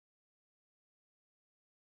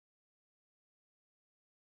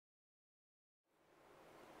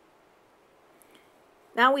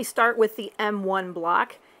Now we start with the M1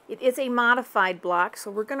 block. It is a modified block,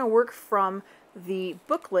 so we're going to work from the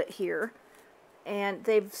booklet here. And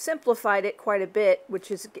they've simplified it quite a bit,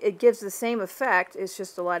 which is, it gives the same effect, it's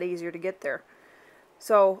just a lot easier to get there.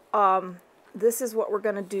 So this is what we're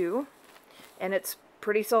going to do, and it's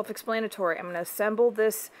pretty self-explanatory. I'm going to assemble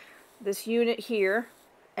this unit here,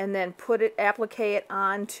 and then applique it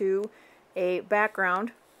onto a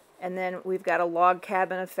background, and then we've got a log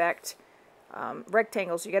cabin effect.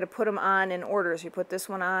 Rectangles, you got to put them on in order. So you put this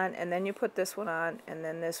one on, and then you put this one on, and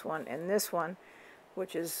then this one, and this one,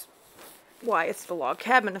 which is why it's the log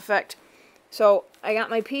cabin effect. So I got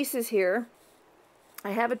my pieces here.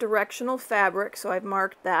 I have a directional fabric, so I've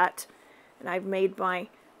marked that, and I've made my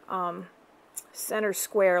center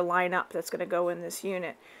square line up that's going to go in this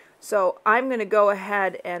unit. So I'm going to go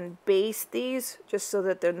ahead and baste these just so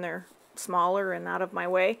that then they're smaller and out of my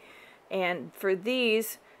way. And for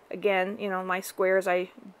these, again, you know, my squares I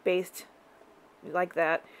based like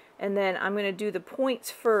that. And then I'm going to do the points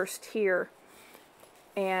first here,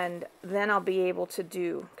 and then I'll be able to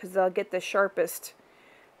do, because I'll get the sharpest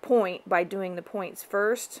point by doing the points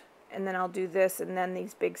first, and then I'll do this and then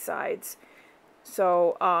these big sides.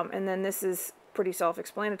 So and then this is pretty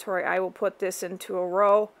self-explanatory. I will put this into a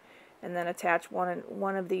row and then attach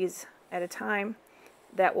one of these at a time.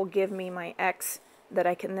 That will give me my X that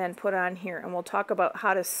I can then put on here, and we'll talk about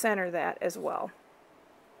how to center that as well.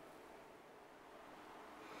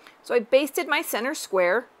 So I basted my center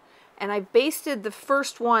square, and I basted the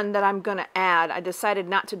first one that I'm going to add. I decided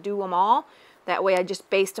not to do them all. That way I just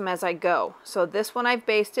baste them as I go. So this one I've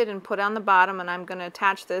basted and put on the bottom, and I'm going to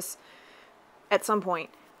attach this at some point.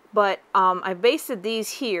 But I've basted these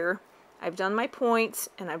here. I've done my points,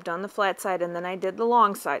 and I've done the flat side, and then I did the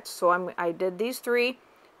long side. So I did these three.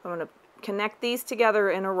 I'm going to connect these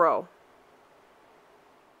together in a row.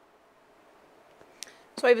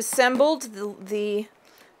 So I've assembled the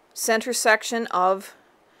center section of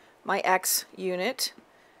my X unit,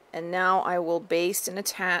 and now I will baste and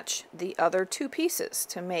attach the other two pieces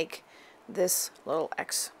to make this little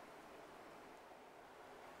X.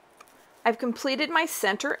 I've completed my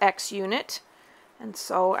center X unit, and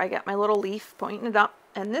so I got my little leaf pointing it up,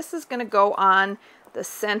 and this is going to go on the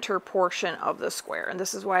center portion of the square, and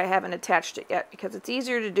this is why I haven't attached it yet, because it's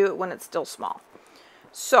easier to do it when it's still small.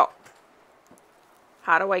 So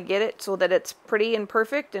how do I get it so that it's pretty and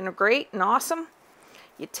perfect and great and awesome?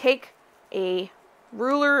 You take a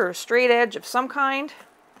ruler or a straight edge of some kind,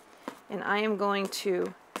 and I am going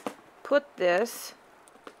to put this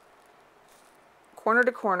corner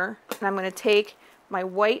to corner, and I'm going to take my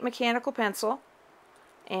white mechanical pencil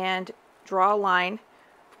and draw a line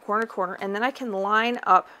corner to corner, and then I can line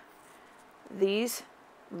up these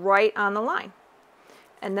right on the line.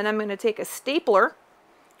 And then I'm going to take a stapler,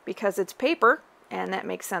 because it's paper and that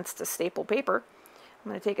makes sense to staple paper. I'm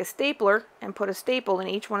going to take a stapler and put a staple in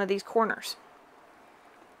each one of these corners.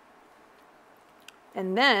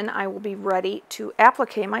 And then I will be ready to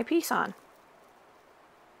applique my piece on.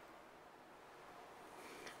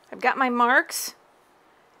 I've got my marks,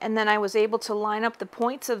 and then I was able to line up the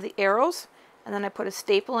points of the arrows, and then I put a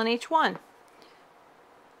staple in each one.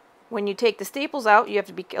 When you take the staples out, you have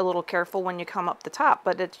to be a little careful when you come up the top,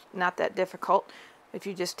 but it's not that difficult. If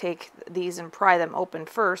you just take these and pry them open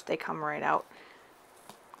first, they come right out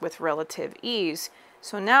with relative ease.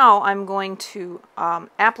 So now I'm going to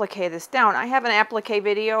applique this down. I have an applique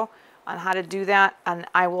video on how to do that, and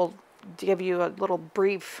I will give you a little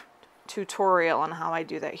brief tutorial on how I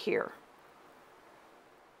do that here.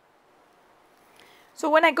 So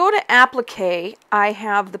when I go to applique, I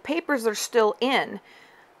have the papers that are still in,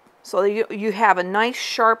 so you have a nice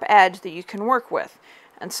sharp edge that you can work with.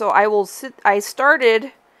 And so I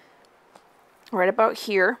started right about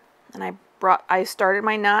here, and I started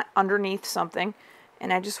my knot underneath something,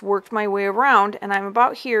 and I just worked my way around, and I'm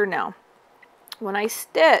about here now. When I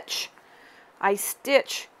stitch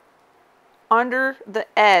under the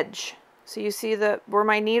edge. So you see where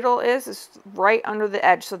my needle is right under the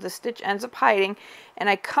edge, so the stitch ends up hiding, and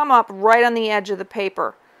I come up right on the edge of the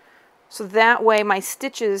paper. So that way my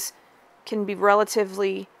stitches can be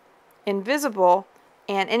relatively invisible,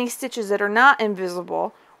 and any stitches that are not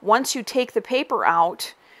invisible, once you take the paper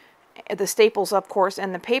out, the staples of course,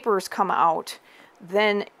 and the papers come out,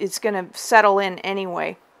 then it's going to settle in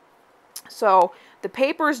anyway. So the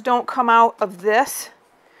papers don't come out of this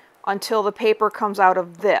until the paper comes out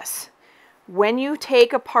of this. When you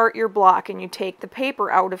take apart your block and you take the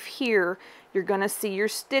paper out of here, you're going to see your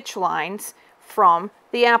stitch lines from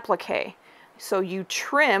the applique. So you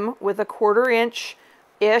trim with a 1/4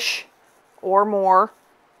 inch-ish or more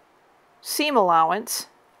seam allowance,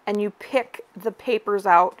 and you pick the papers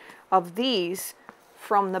out of these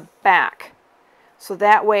from the back. So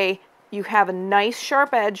that way you have a nice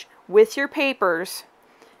sharp edge with your papers,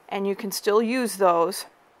 and you can still use those,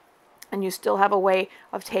 and you still have a way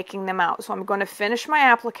of taking them out. So I'm going to finish my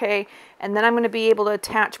applique, and then I'm going to be able to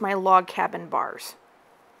attach my log cabin bars.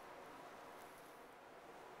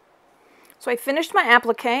 So I finished my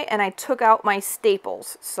applique and I took out my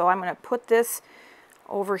staples. So I'm going to put this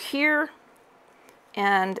over here,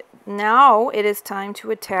 and now it is time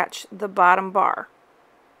to attach the bottom bar.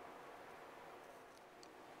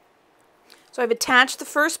 So I've attached the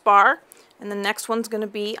first bar, and the next one's going to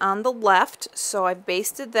be on the left. So I've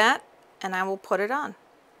basted that, and I will put it on.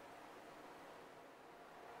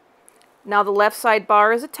 Now the left side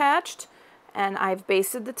bar is attached, and I've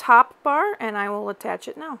basted the top bar, and I will attach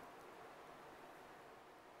it now.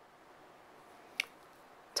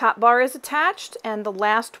 Top bar is attached, and the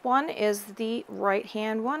last one is the right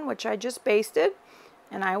hand one, which I just basted,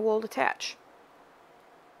 and I will attach.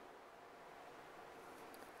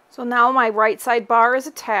 So now my right side bar is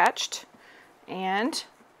attached, and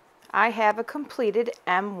I have a completed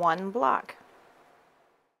M1 block.